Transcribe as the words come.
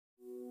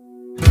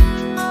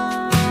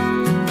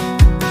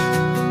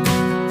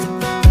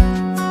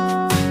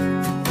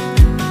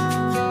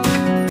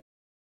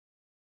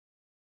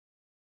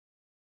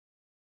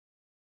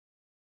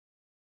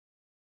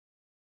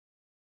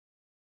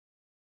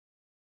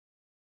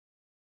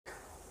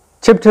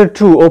Chapter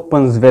 2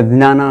 opens with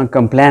Nana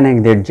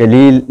complaining that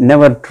Jalil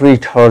never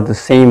treats her the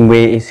same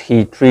way as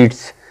he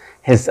treats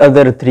his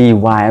other three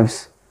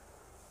wives.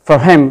 For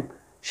him,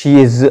 she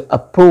is a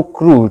poke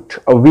root,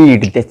 a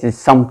weed that is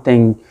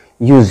something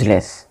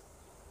useless.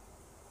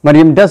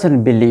 Maryam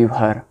doesn't believe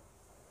her.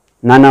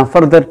 Nana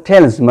further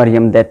tells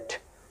Maryam that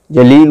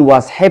Jalil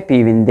was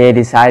happy when they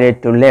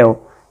decided to live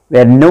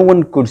where no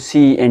one could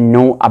see and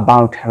know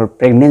about her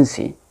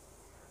pregnancy.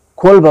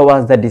 Kolba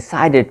was the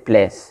decided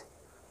place.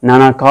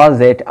 Nana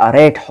calls it a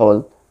rat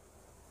hole.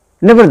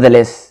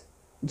 Nevertheless,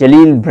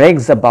 Jalil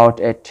brags about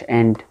it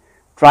and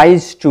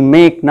tries to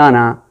make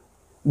Nana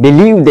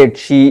believe that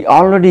she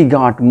already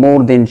got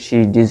more than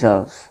she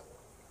deserves.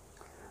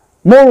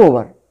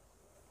 Moreover,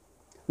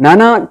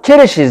 Nana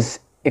cherishes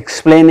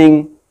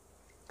explaining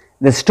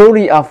the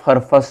story of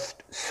her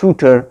first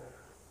suitor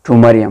to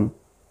Maryam.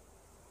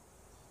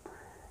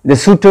 The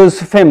suitor's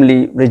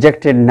family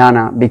rejected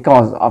Nana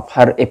because of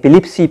her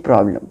epilepsy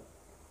problem.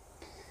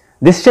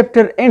 This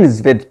chapter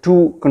ends with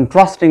two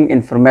contrasting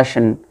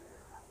information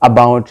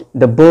about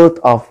the birth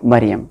of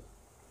Maryam.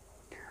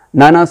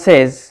 Nana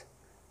says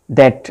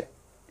that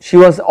she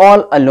was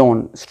all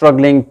alone,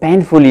 struggling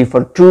painfully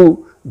for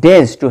 2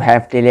 days to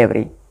have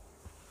delivery.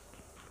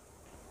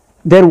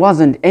 There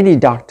wasn't any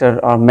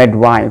doctor or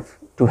midwife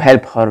to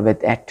help her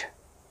with it.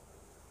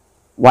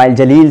 While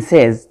Jalil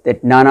says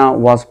that Nana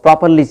was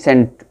properly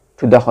sent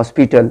to the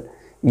hospital,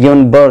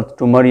 given birth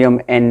to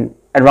Maryam in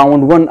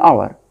around 1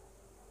 hour.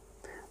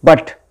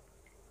 But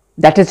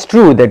that is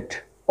true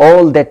that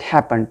all that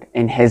happened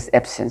in his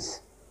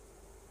absence.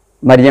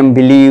 Maryam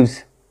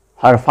believes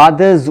her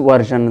father's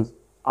version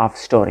of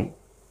story.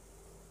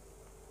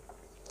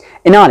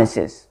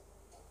 Analysis.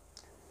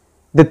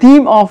 The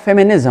theme of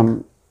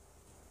feminism,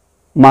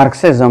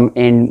 Marxism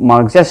and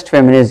Marxist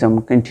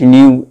feminism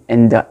continue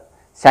in the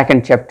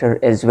second chapter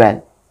as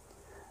well.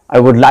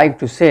 I would like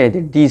to say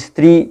that these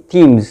three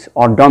themes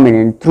are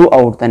dominant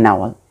throughout the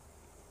novel.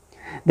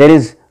 There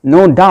is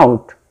no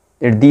doubt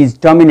that these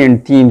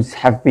dominant themes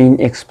have been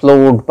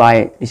explored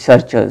by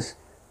researchers,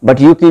 but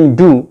what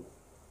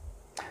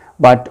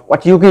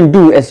you can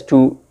do is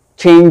to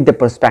change the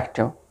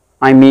perspective.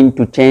 I mean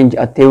to change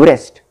a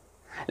theorist.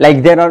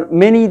 Like there are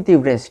many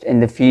theorists in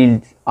the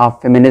field of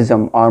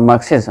feminism or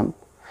Marxism.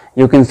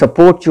 You can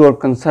support your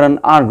concern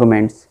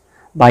arguments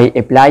by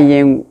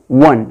applying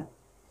one,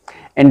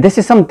 and this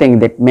is something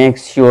that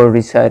makes your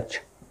research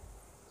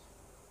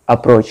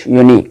approach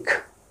unique.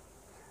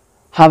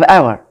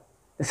 However,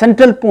 the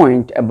central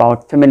point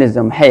about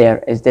feminism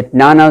here is that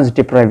Nana's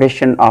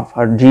deprivation of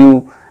her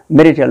due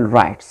marital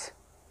rights.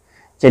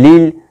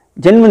 Jalil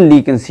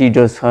genuinely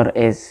considers her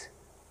as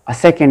a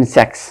second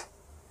sex.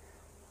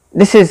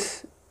 This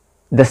is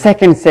the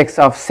second sex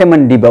of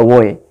Simone de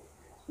Beauvoir,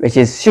 which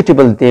is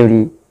suitable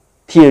theory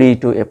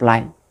to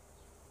apply.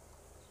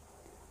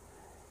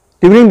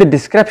 During the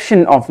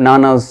description of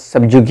Nana's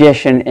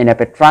subjugation in a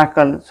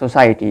patriarchal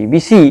society, we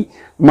see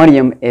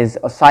Maryam is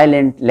a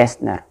silent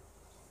listener.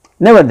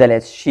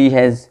 Nevertheless, she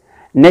has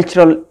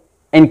natural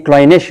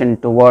inclination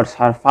towards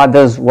her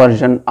father's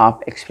version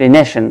of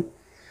explanation.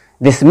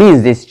 This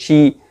means that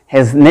she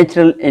has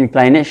natural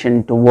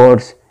inclination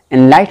towards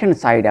enlightened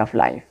side of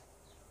life.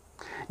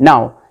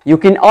 Now, you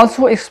can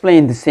also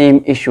explain the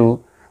same issue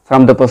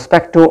from the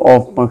perspective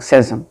of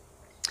Marxism.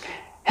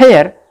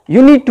 Here,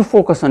 you need to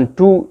focus on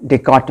two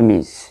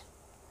dichotomies: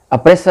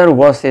 oppressor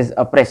versus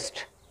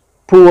oppressed,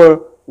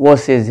 poor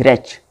versus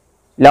rich,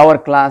 lower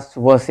class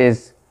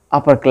versus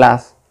upper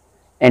class,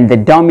 and the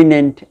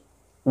dominant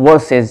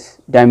versus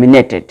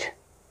dominated.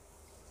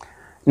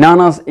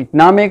 Nana's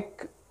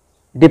economic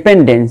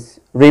dependence,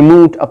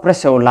 removed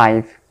oppressive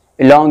life,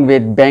 along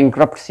with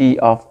bankruptcy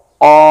of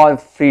all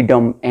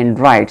freedom and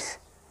rights,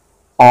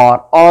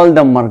 are all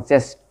the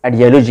Marxist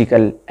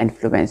ideological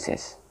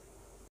influences.